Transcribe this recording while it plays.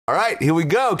All right, here we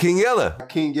go. King Yella.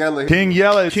 King Yella. King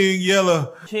Yella. King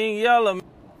Yella. King Yella.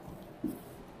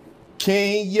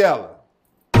 King Yella.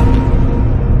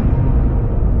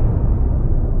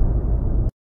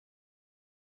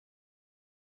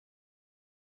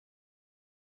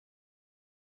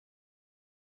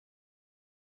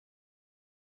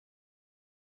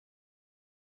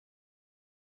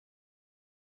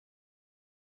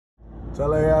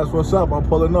 Tell their ass what's up. I'm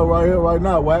pulling up right here, right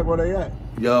now. Wack, where they at?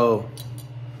 Yo,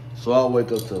 so I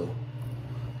wake up to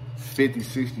 50,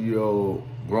 60-year-old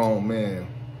grown men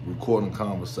recording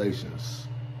conversations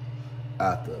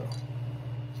after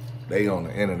they on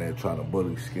the internet trying to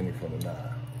bully Skinny from the 9.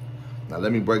 Now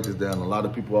let me break this down. A lot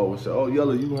of people always say, oh,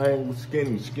 Yella, you hang with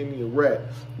Skinny. Skinny a rat.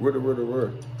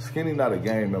 Skinny not a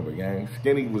gang member, gang.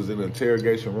 Skinny was in the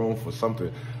interrogation room for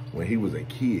something when he was a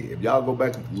kid. If y'all go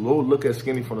back and look at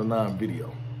Skinny from the 9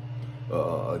 video,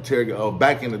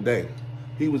 back in the day,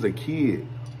 he was a kid,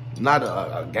 not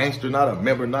a gangster, not a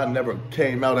member, never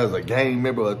came out as a gang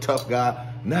member, a tough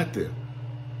guy, nothing.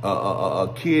 A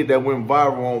kid that went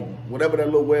viral on whatever that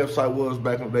little website was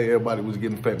back in the day everybody was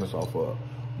getting famous off of.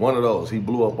 One of those, he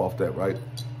blew up off that, right?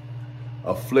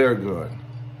 A flare gun.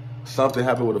 Something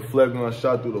happened with a flare gun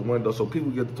shot through the window, so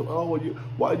people get to talk, oh,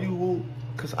 why you,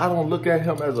 because I don't look at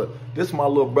him as this is my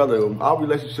little brother. Our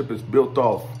relationship is built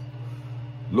off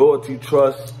loyalty,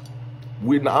 trust.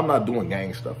 I'm not doing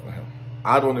gang stuff for him.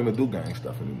 I don't even do gang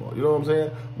stuff anymore. You know what I'm saying?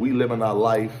 We living our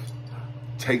life,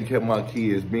 taking care of my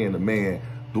kids, being a man,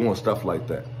 doing stuff like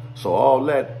that. So all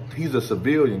that, he's a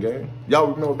civilian, gang. Y'all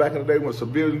remember back in the day when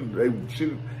civilians, they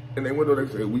shoot in their window,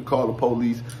 they say, we call the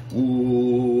police.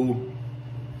 Ooh.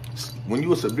 When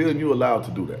you're a civilian, you're allowed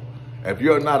to do that. If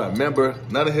you're not a member,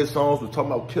 none of his songs was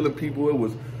talking about killing people. It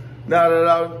was, now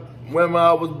that when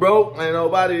I was broke, ain't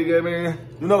nobody gave me,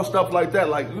 you know, stuff like that.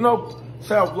 Like, you know,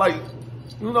 sounds like,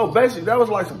 you know, basically, that was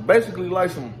like basically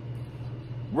like some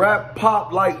rap,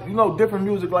 pop, like, you know, different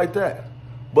music like that.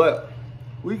 But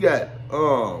we got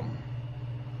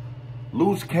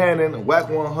Loose Cannon and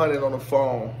WACK100 on the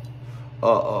phone.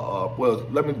 Well,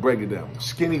 let me break it down.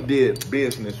 Skinny did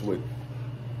business with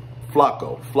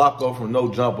Flacco. Flacco from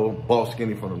No Jumper bought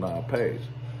Skinny from the 9 page.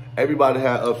 Everybody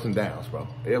had ups and downs, bro.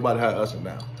 Everybody had ups and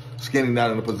downs. Skinny not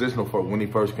in a position for when he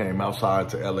first came outside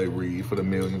to LA Reid for the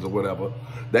millions or whatever.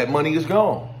 That money is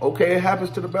gone. Okay, it happens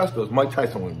to the best of us. Mike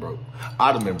Tyson went broke.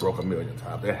 I'd have been broke a million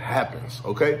times. It happens,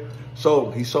 okay?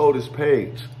 So he sold his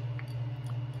page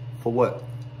for what?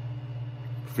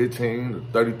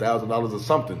 $15,000 to $30,000 or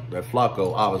something that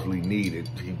Flacco obviously needed.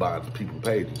 He buys people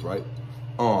pages, right?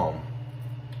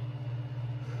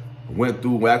 Went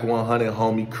through WACK100,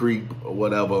 homie creep or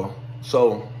whatever.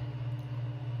 So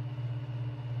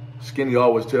Skinny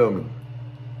always tell me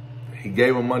he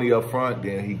gave him money up front,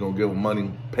 then he gonna give him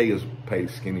money, pay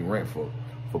Skinny rent for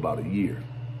about a year.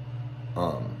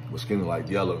 But Skinny like,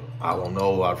 Yella, I don't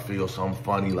know, I feel something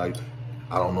funny, like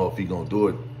I don't know if he gonna do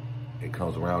it. It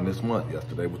comes around this month.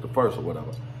 Yesterday was the 1st or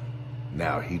whatever.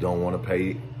 Now he don't want to pay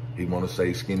it. He want to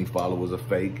say Skinny followers are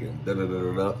fake and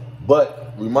da-da-da-da-da.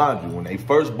 But remind you, when they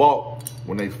first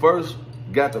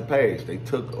got the page, they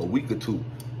took a week or two.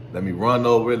 Let me run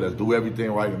over it. Let's do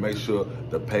everything right and make sure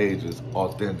the page is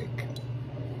authentic.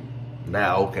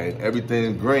 Now, okay,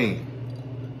 everything green.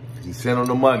 He sent him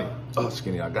the money. Oh,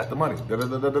 Skinny, I got the money.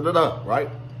 Da-da-da-da-da-da, right?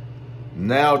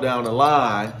 Now down the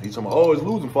line, he's talking about, oh, it's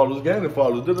losing followers, gaining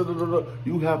followers. Da-da-da-da-da.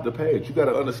 You have the page. You got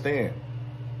to understand.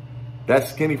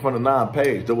 That's Skinny from the 9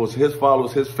 page. There was his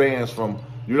followers, his fans from,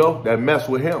 you know, that mess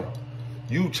with him.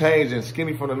 You changing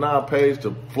Skinny from the 9 page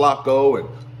to Flacco and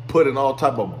putting all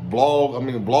type of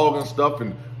blogging stuff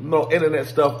and, you know, internet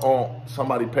stuff on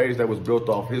somebody's page that was built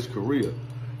off his career.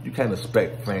 You can't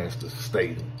expect fans to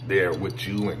stay there with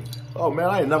you and, oh man,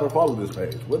 I ain't never followed this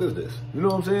page. What is this? You know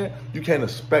what I'm saying? You can't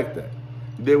expect that.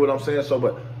 You dig what I'm saying? So,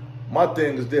 but my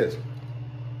thing is this.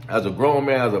 As a grown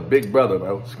man, as a big brother,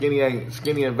 bro, Skinny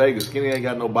in Vegas. Skinny ain't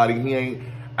got nobody. He ain't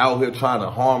out here trying to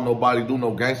harm nobody, do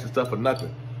no gangster stuff or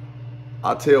nothing.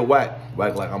 I tell Wack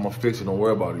like, I'm gonna fix it, don't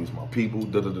worry about these, my people,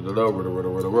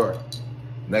 da-da-da-da-da.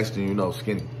 Next thing you know,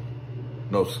 Skinny,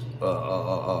 no,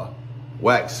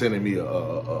 Wack sending me a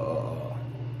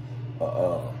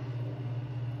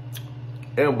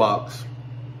inbox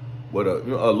with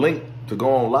a link to go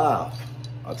on live.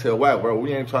 I tell Wack, bro,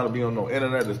 we ain't trying to be on no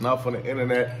internet. It's not for the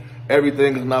internet.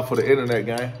 Everything is not for the internet,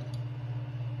 gang.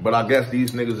 But I guess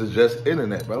these niggas is just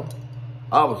internet, bro.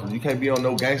 Obviously, you can't be on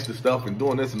no gangster stuff and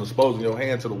doing this and exposing your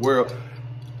hand to the world,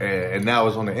 and now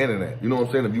it's on the internet. You know what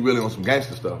I'm saying? If you really on some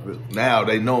gangster stuff, now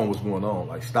they know what's going on.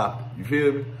 Like, stop it. You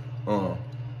feel me?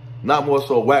 Not more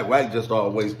so Wack. Wack just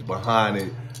always behind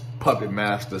it, puppet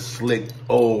master, slick,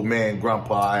 old man,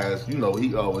 grandpa ass. You know,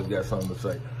 he always got something to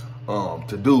say,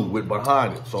 to do with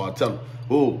behind it. So I tell him,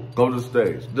 ooh, go to the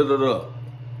stage, da-da-da.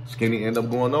 Skinny end up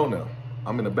going on there.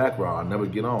 I'm in the background, I never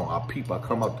get on. I peep, I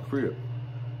come out the crib.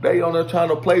 They on there trying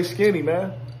to play Skinny,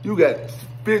 man. You got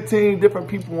 15 different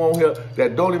people on here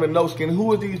that don't even know Skinny.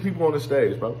 Who are these people on the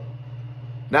stage, bro?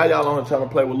 Now y'all on here trying to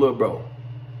play with Lil Bro.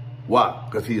 Why?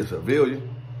 Because he a civilian.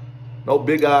 No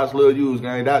big eyes, Lil U's,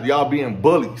 gang. Y'all being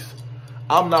bullies.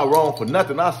 I'm not wrong for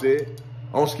nothing I said.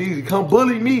 On Skeezy, come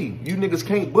bully me. You niggas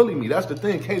can't bully me. That's the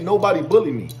thing. Can't nobody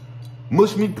bully me.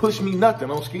 Mush me, push me, nothing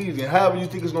on Skeezy. And however you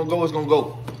think it's gonna go, it's gonna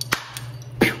go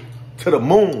to the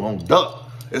moon on Duck.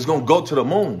 It's gonna go to the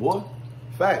moon, boy.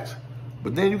 Facts.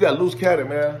 But then you got Loose Cannon,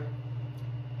 man.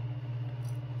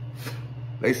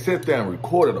 They sit there and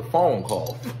recorded a phone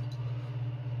call.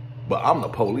 But I'm the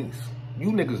police.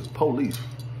 You niggas is police.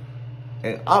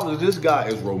 And obviously this guy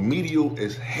is remedial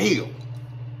as hell.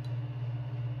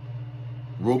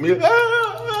 This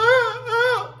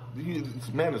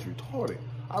man is retarded.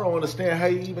 I don't understand how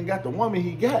he even got the woman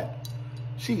he got.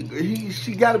 She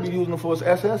got to be using him for his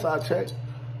SSI check.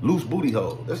 Loose booty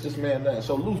hole. That's this man name.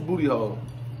 So Loose booty hole.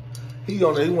 He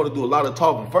want to do a lot of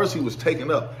talking. First he was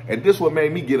taken up, and this what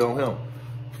made me get on him.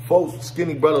 Folks,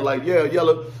 Skinny brother, like, yeah,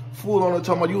 Yella, fool on the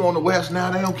talking about you on the West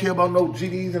now. They don't care about no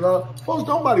GDs and all. Folks,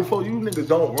 nobody, folks, you niggas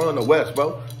don't run the West,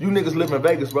 bro. You niggas live in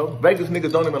Vegas, bro. Vegas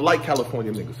niggas don't even like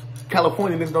California niggas.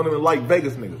 California niggas don't even like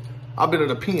Vegas niggas. I've been in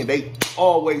the P and they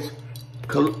always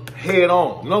head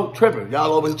on. No tripping.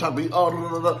 Y'all always try to be, oh, blah,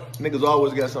 blah, blah. Niggas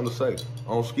always got something to say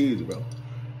on Skeezy, bro.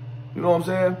 You know what I'm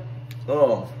saying?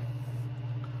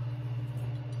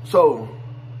 So,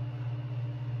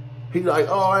 he's like,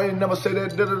 oh, I ain't never say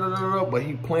that, da, da, da, da, da. But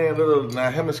he playing, da, da, da.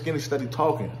 Now him and Skinny steady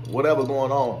talking, whatever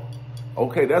going on.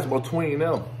 Okay, that's between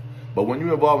them. But when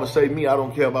you involve and say me, I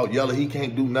don't care about Yella, he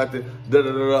can't do nothing, da,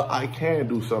 da, da, da. I can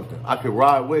do something. I can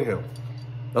ride with him.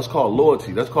 That's called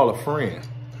loyalty. That's called a friend.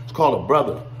 It's called a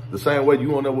brother. The same way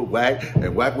you on there with Wack,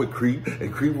 and Wack with Creep,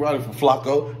 and Creep running for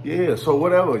Flacco. Yeah, so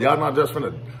whatever. Y'all not just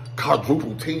finna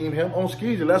quadruple team him on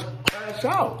Skeezy. Let's crash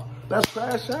out. Let's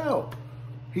crash out.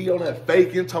 He on that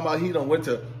faking, talking about he done went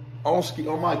to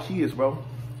on my kids, bro.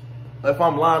 If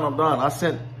I'm lying, I'm done.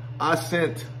 I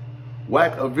sent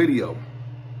Wack a video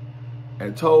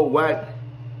and told Wack,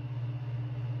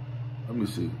 let me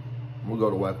see. We'll go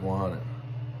to WACK100.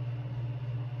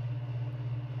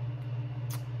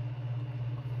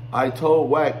 I told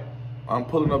Wack, I'm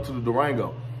pulling up to the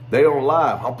Durango. They on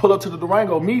live. I'm pull up to the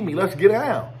Durango, meet me, let's get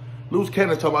down. Loose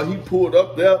Cannon talking about he pulled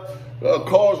up there,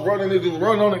 cars running, niggas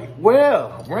running on it.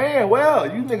 Well,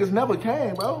 you niggas never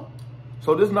came, bro.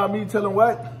 So this not me telling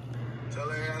Wack. Tell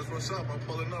their ass what's up. I'm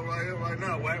pulling up right here, right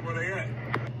now. Wack, where they at?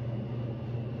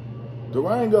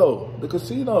 Durango, the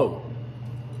casino.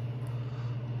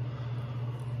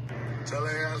 Tell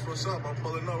their ass what's up. I'm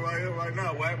pulling up right here, right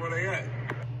now. Wack, where they at?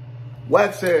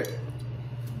 Wack said,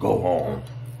 go home.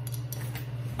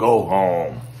 Go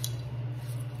home.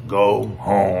 Go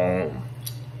home.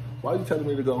 Why you telling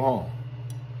me to go home?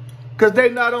 Because they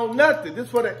not on nothing. This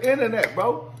for the internet,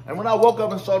 bro. And when I woke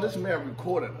up and saw this man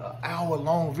recorded an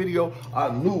hour-long video, I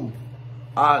knew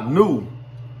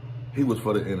he was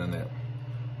for the internet.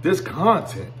 This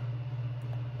content,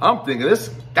 I'm thinking this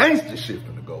gangster shit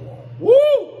finna go on.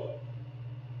 Woo!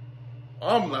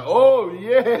 I'm like, oh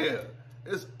yeah,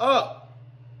 it's up.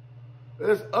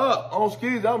 It's up on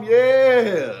Skeezy.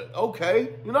 Yeah,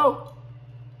 okay, you know?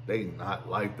 They not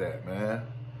like that, man.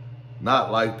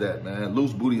 Not like that, man.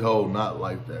 Loose booty hole, not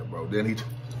like that, bro. Then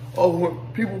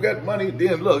when people got money,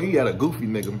 then look, he had a goofy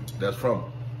nigga that's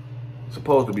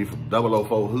supposed to be from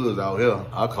 004 hoods out here.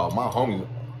 I call my homie.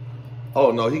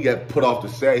 Oh no, he got put off the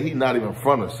set. He not even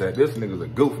from the set. This nigga's a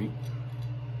goofy.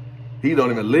 He don't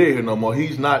even live here no more.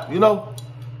 He's not, you know?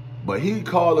 But he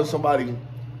calling somebody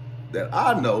that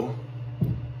I know.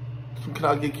 Can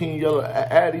I get King Yella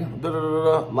Addy?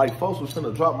 Like folks was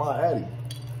finna drop my Addy.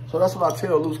 So that's what I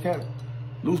tell Loose Cannon.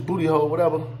 Loose booty hole,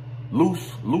 whatever.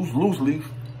 Loose leaf.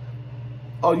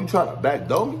 Oh, you trying to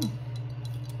backdoor me?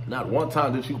 Not one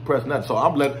time did you press nothing. So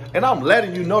I'm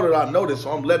letting you know that I know this.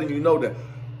 So I'm letting you know that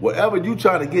whatever you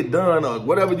trying to get done or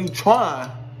whatever you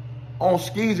trying on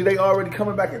Skeezy, they already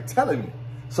coming back and telling me.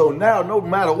 So now, no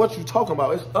matter what you talking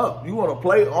about, it's up. You want to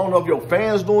play? I don't know if your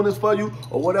fans doing this for you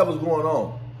or whatever's going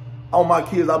on. On my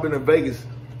kids, I've been in Vegas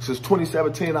since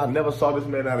 2017. I never saw this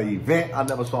man at an event. I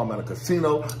never saw him at a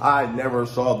casino. I never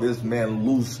saw this man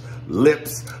loose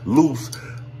lips, loose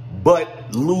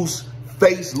butt, loose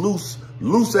face, loose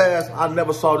ass. I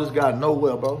never saw this guy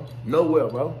nowhere, bro. Nowhere,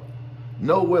 bro.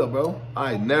 Nowhere, bro.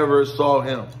 I never saw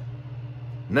him.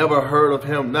 Never heard of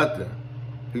him, nothing.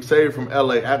 He saved from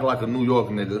LA, acting like a New York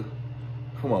nigga.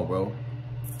 Come on, bro.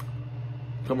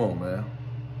 Come on, man.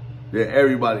 Yeah,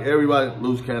 everybody,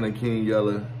 Loose Cannon, King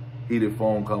Yella, heated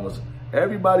phone comments.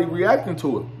 Everybody reacting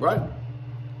to it, right?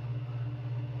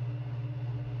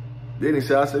 Then he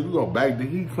said, I said, you gonna back,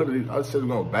 I said, you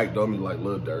gonna backdoor me like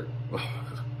Lil Durk.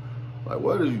 Like,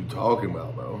 what are you talking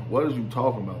about, bro? What are you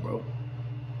talking about, bro?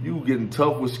 You getting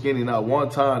tough with Skinny. Not one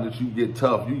time that you get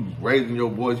tough. You raising your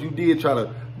voice. You did try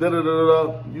to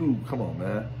da-da-da-da-da. You, come on,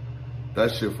 man.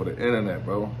 That shit for the internet,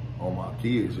 bro. On my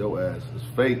kids, your ass is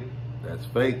fake. That's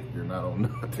fake. You're not on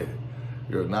nothing.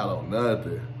 You're not on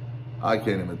nothing. I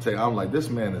can't even tell you. I'm like, this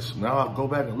man is, now I go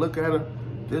back and look at him.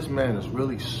 This man is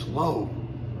really slow.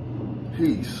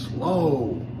 He's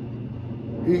slow.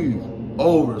 He's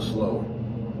over slow.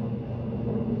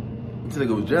 This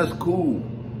nigga was just cool.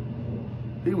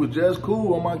 He was just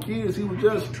cool on my kids. He was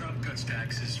just. Trump cuts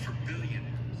taxes for billionaires.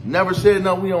 Never said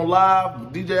nothing. We on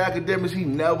live. DJ Academics, he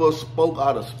never spoke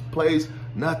out of place.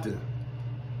 Nothing.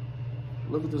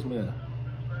 Look at this man.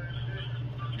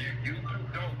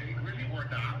 YouTube don't. They really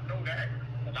work out. I know that.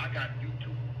 But I got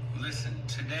YouTube. Listen,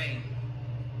 today,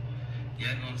 y'all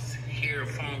gonna hear a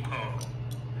phone call.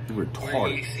 He Where you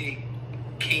retarded. see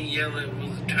King Yella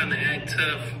was trying to act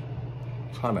tough.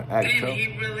 Trying to act Then tough.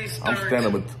 he really I'm started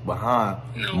standing behind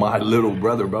my little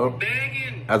brother, bro.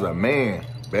 begging. As a man,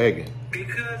 begging.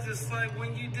 Because it's like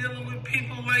when you're dealing with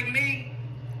people like me,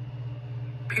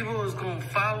 people is gonna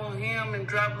follow him and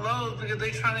drop lows because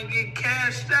they trying to get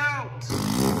cashed out.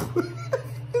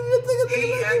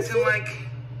 He acting like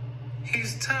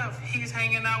he's tough. He's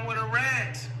hanging out with a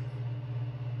rat.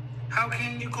 How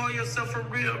can you call yourself a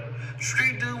real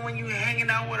street dude when you hanging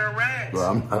out with a rat? Bro,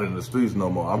 I'm not in the streets no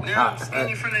more. I'm Now, not.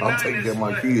 Skinny from the I'm 9 taking care is of my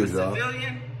what, kids, a y'all.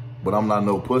 civilian? But I'm not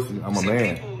no pussy. I'm a See,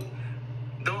 man. people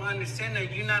don't understand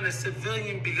that you're not a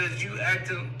civilian because you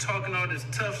talking all this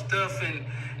tough stuff and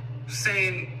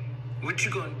saying what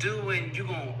you gonna do and you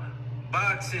gonna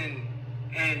box and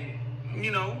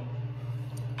you know,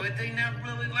 but they not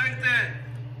really like that.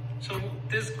 So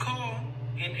this call,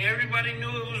 and everybody knew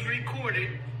it was recorded.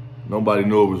 Nobody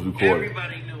knew it was recorded.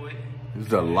 Everybody knew it.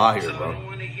 He's a liar, So I bro. don't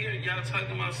want to hear y'all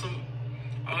talking about some,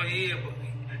 oh yeah, but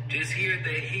just hear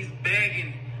that he's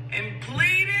begging and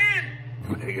pleading.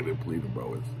 Begging and pleading,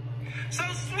 bro. So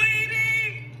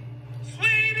sweetie,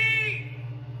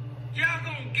 y'all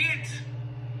gonna get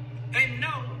and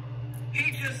know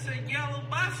he just a yellow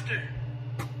buster.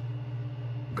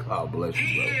 God bless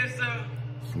He you, bro. is a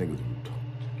This nigga's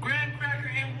graham cracker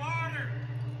in water.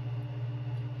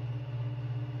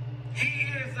 He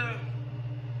is a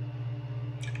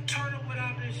turtle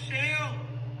without a shell.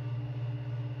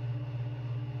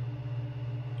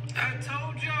 I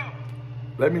told y'all.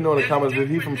 Let me know in the comments if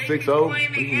he from 6-0, he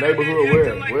from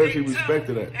neighborhood, where is he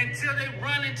respected at? Until they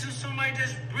run into somebody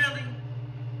that's really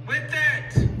with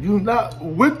that. You not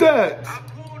with that? I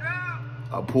pulled up.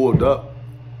 I pulled up.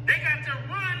 They got to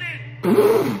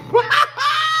running.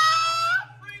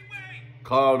 Freeway.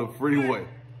 Call the freeway.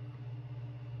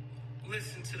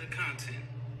 Listen to the content.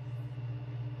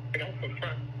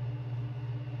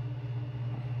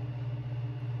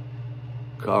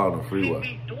 Call the He freeway.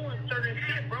 be doing certain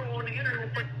shit, bro, on the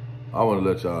internet. But I want to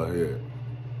let y'all hear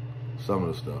some of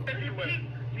the stuff. anyway,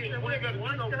 once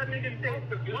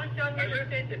y'all niggas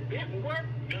said the big work,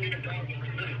 he said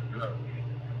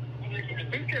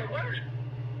what?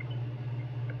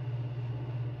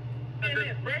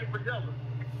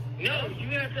 No,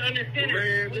 you have to understand it.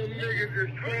 Man, them niggas is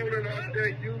trolling off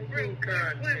that YouTube content.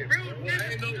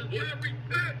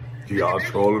 Y'all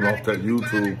trolling off that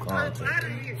YouTube content.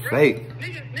 Fake.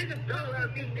 Niggas don't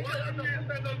have these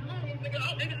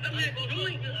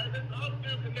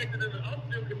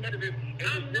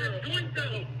I'm not doing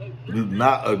so. You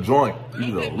not a joint.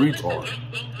 You a retard.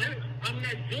 I'm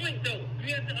not doing so.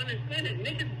 You have to understand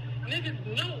it.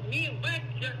 Niggas know me and WACK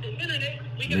got the internet.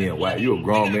 Me and WACK, you a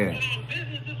grown man.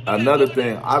 Another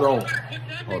thing, I don't,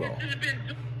 hold on.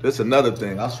 This another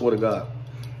thing, I swear to God.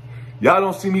 Y'all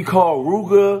don't see me call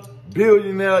Ruger,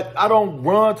 billionaire. I don't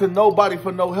run to nobody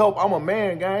for no help. I'm a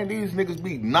man, gang. These niggas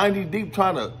be 90 deep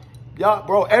trying to, y'all,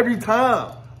 bro, every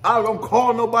time. I don't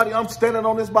call nobody. I'm standing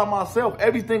on this by myself.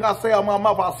 Everything I say out my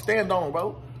mouth, I stand on,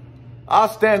 bro. I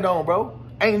stand on, bro.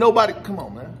 Ain't nobody, come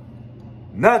on, man.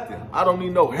 Nothing. I don't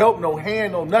need no help, no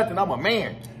hand, no nothing. I'm a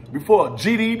man. Before a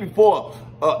GD, before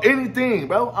anything,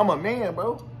 bro. I'm a man,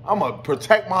 bro. I'm going to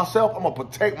protect myself. I'm going to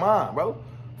protect mine, bro.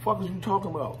 The fuck is you talking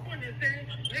about?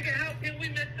 Nigga, how can we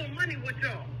make some money with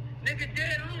y'all? Nigga,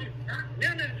 dead on.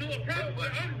 Now let's do a problem.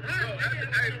 But I'm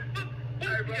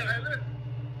Hey, bro, hey, listen.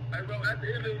 Hey, bro, at the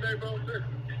end of the day, bro, listen.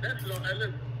 That's, hey,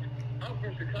 listen. I'm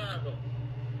from Chicago.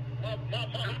 My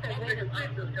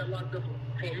just got locked up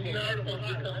for you heard about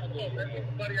this. Come on, man.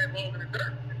 Somebody ain't rolling in the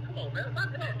dirt. Come on, man. Stop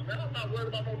talking, man. I'm not worried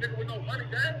about no nigga with no money,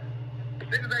 man.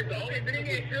 Niggas ain't the only nigga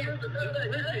in killers.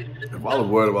 If I was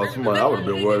worried about somebody, I would have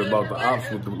been worried about the ops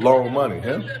with the long money,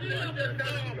 huh?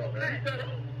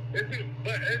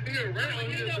 But is he a rat or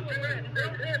is he a civilian?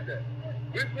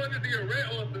 Which one is he, a rat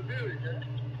or a civilian?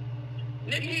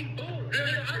 Nigga, he's both. I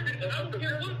don't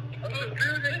care what. A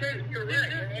civilian can't be a rat,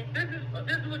 man.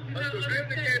 This is what you not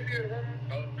understand.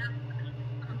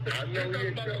 I know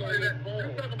you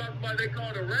talking about somebody they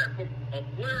called a rat for a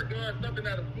flare gun, something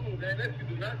out of school, man. That shit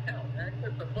do not count, man.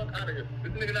 Get the fuck out of here.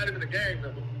 This nigga not even a gang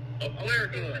member. A flare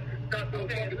gun. Stop doing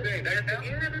fucking thing. At the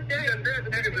end of the day,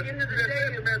 civilians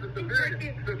have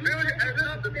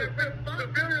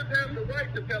the right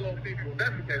to tell on people.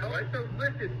 That's the case, right? So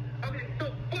listen. Okay, so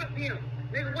fuck him.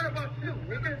 Nigga, what about you,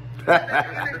 nigga?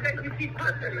 You keep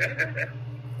popping there, nigga.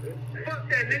 Fuck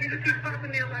that, nigga. You keep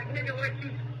popping there like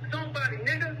you somebody,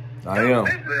 nigga.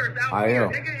 I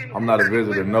am. I'm not a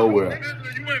visitor nowhere.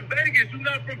 You in Vegas. You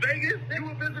not from Vegas? You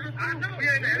a visitor too. I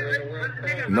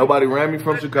know. Nobody ran me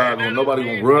from Chicago. Nobody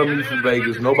gonna run me from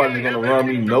Vegas. Nobody's gonna run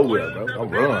me nowhere, bro. I'm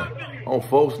run. On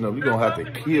folks know you gonna have to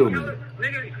kill me.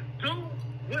 Nigga, do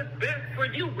what's best for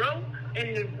you, bro.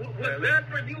 And what's best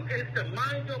for you is to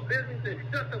mind your business and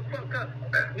shut the fuck up,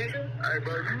 nigga. Hey,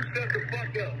 bro, you shut the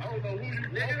fuck up. I don't know who you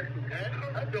talking to, man.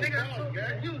 That's your problem,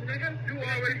 gang. You, nigga. You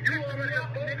already up,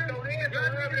 nigga.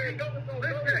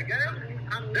 Listen, gang.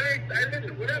 Hey,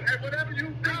 listen, whatever you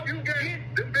think you get,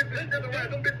 them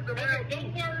bitches around. Don't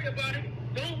worry about it.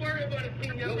 Don't worry about it,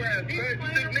 King Yella. This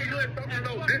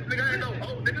nigga ain't no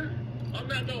hoe, nigga. I'm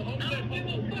not no hoe. I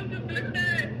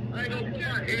ain't gonna put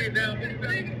my head down.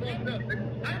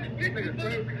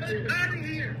 Out of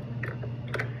here.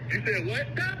 You said what?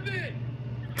 Stop it.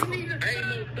 Ain't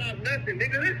no stop nothing,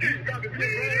 nigga. Listen, talking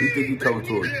He think he talking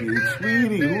to a kid.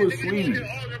 Sweetie, who is Sweetie?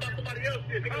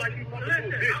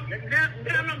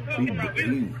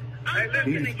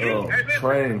 He's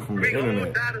trained from the internet.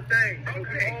 Okay,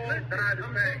 listen. I'm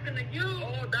talking to you.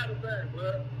 All data things, bro.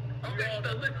 Okay, so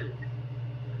listen.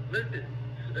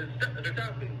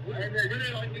 Stop it. We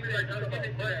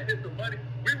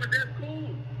were that cool.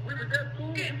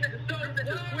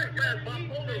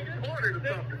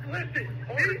 Listen,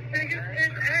 these niggas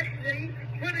is actually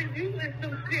putting you in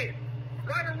some shit.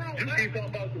 Right or wrong, you keep talking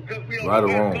about some because we don't Right or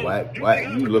wrong, Wack.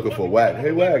 You looking for Wack.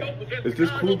 Hey, Wack, is this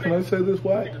cool? Can I say this,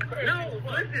 Wack? No,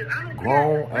 listen, I don't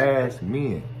Grown ass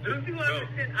men. Do you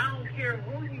understand? I don't care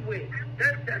who you with.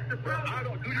 That's the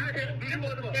problem. Do you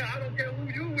understand? I don't care who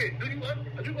you with.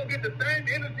 You gonna get the same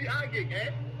energy I get,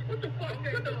 man. What the fuck? You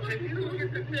get the same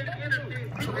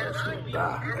energy. I should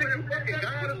die. You think you fucking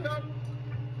God or something?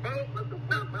 Bro, what the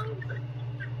fuck, bro?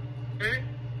 Man,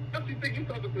 don't you think you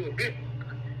talking to a bitch?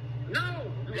 No,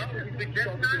 that's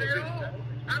not at all.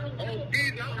 I don't on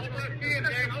kids, on my kids,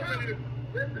 gang, I'm ready to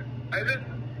listen. Hey,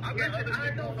 listen. I got other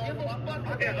shit going on.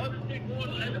 I got other shit going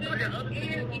on.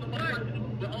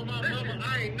 But on my mama, I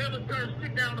ain't never turned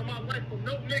shit down on my life from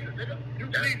no nigga, nigga. You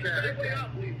please, stay out,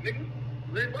 please, nigga.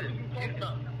 Listen, what are you talking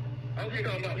about? Okay,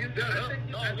 you shut up.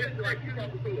 No, I just like you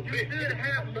talking to a bitch. You should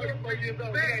have 44 years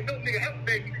old. Man, no nigga ever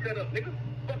made you shut up, nigga.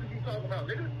 What are you talking about,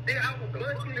 nigga? Nigga, I was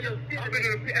busting your shit. I'm in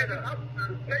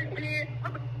the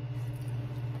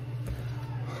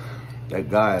That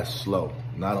guy is slow.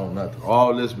 Not on nothing.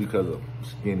 All this because of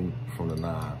Skinny from the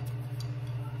 9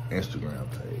 Instagram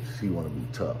page. He want to be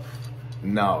tough.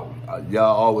 No,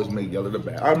 y'all always make Yella the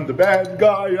bad. I'm the bad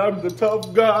guy. I'm the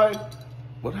tough guy.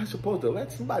 But I'm supposed to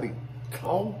let somebody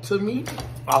talk to me?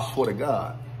 I swear to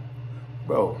God.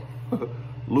 Bro,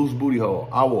 loose booty hole.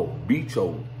 I will beat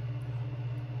your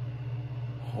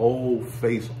whole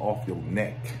face off your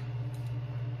neck.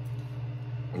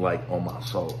 Like on my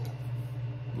soul.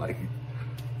 Like,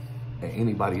 and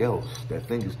anybody else that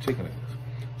think is chicken ass.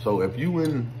 So if you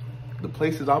in the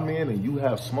places I'm in and you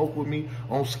have smoke with me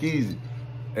on skis,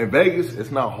 in Vegas,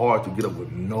 it's not hard to get up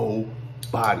with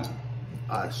nobody.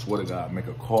 I swear to God, make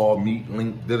a call, meet,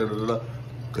 link,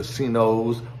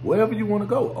 casinos, wherever you want to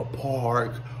go, a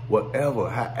park, whatever,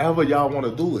 however y'all want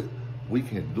to do it, we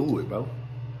can do it, bro.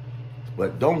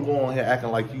 But don't go on here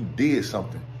acting like you did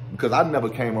something. Because I never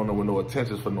came on there with no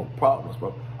intentions for no problems,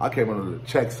 bro. I came on there to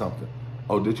check something.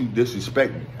 Oh, did you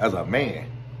disrespect me as a man?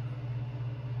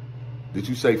 Did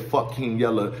you say fuck King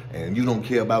Yella and you don't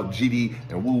care about GD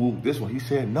and woo woo? This one, he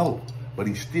said no, but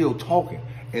he's still talking.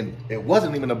 And it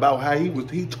wasn't even about how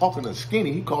he talking to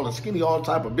Skinny. He calling Skinny all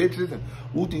type of bitches and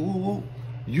wooty woo woo.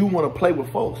 You want to play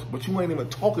with folks, but you ain't even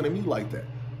talking to me like that.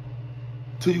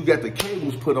 Till you got the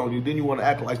cables put on you, then you want to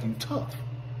act like you tough.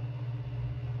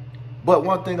 But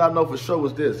one thing I know for sure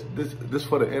is this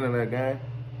for the internet, gang.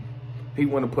 He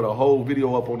went and put a whole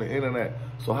video up on the internet.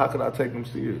 So how could I take him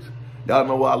serious? Y'all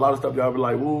know what, a lot of stuff y'all be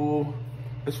like, ooh,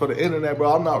 it's for the internet,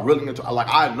 bro. I'm not really into, like,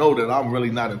 I know that I'm really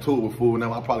not into it with Fool and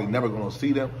them. I'm probably never gonna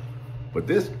see them. But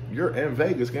this, you're in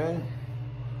Vegas, gang.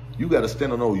 You gotta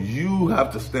stand on those. You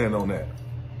have to stand on that.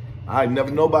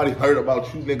 Nobody heard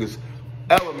about you niggas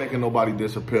ever making nobody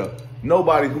disappear.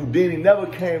 Nobody Houdini never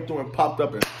came through and popped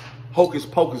up and hocus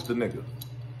pocus the nigga.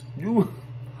 You,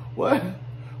 what?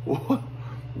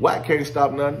 Whack can't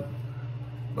stop nothing.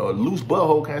 Loose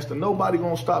butthole can't stop. Nobody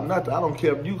gonna stop nothing. I don't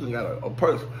care if you can got a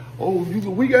person. Oh,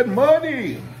 we got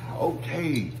money.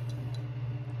 Okay.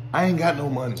 I ain't got no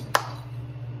money.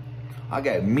 I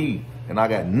got me and I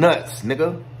got nuts,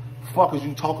 nigga. Fuck is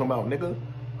you talking about, nigga?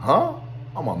 Huh?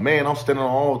 I'm a man. I'm standing on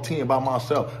all 10 by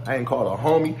myself. I ain't called a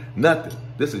homie, nothing.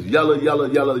 This is Yella.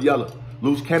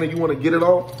 Loose cannon, you want to get it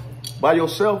on by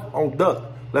yourself on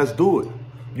duck? Let's do it.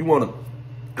 You want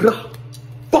to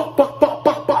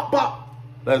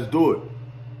let's do it.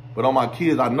 But on my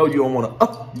kids, I know you don't want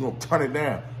to, you going to turn it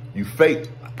down. You fake.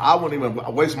 I wouldn't even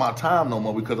waste my time no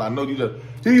more because I know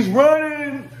he's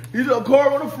running. He's a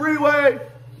car on the freeway.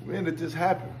 When did this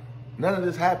happen? None of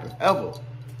this happened, ever.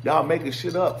 Y'all making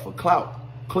shit up for clout,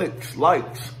 clicks,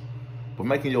 likes, but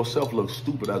making yourself look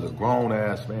stupid as a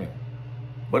grown-ass man.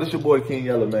 But it's your boy, King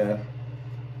Yella, man.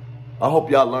 I hope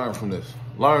y'all learn from this.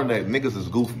 Learn that niggas is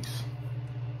goofies.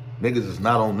 Niggas is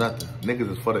not on nothing.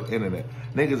 Niggas is for the internet.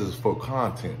 Niggas is for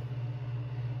content.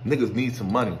 Niggas need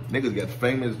some money. Niggas got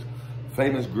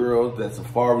famous girls that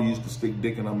Safari used to stick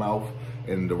dick in her mouth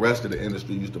and the rest of the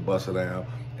industry used to bust her down.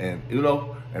 And, you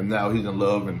know, and now he's in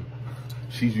love and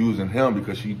she's using him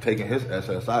because she's taking his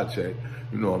SSI check.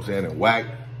 You know what I'm saying? And Wack,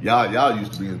 y'all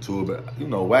used to be into it, but, you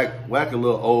know, Wack a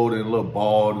little old and a little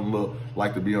bald and a little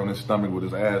like to be on his stomach with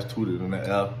his ass tooted in the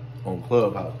air on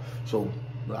Clubhouse. So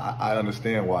I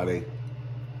understand why they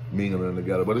mingling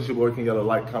together. But it's your boy King Yella.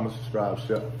 Like, comment, subscribe,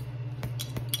 share.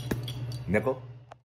 Nickel.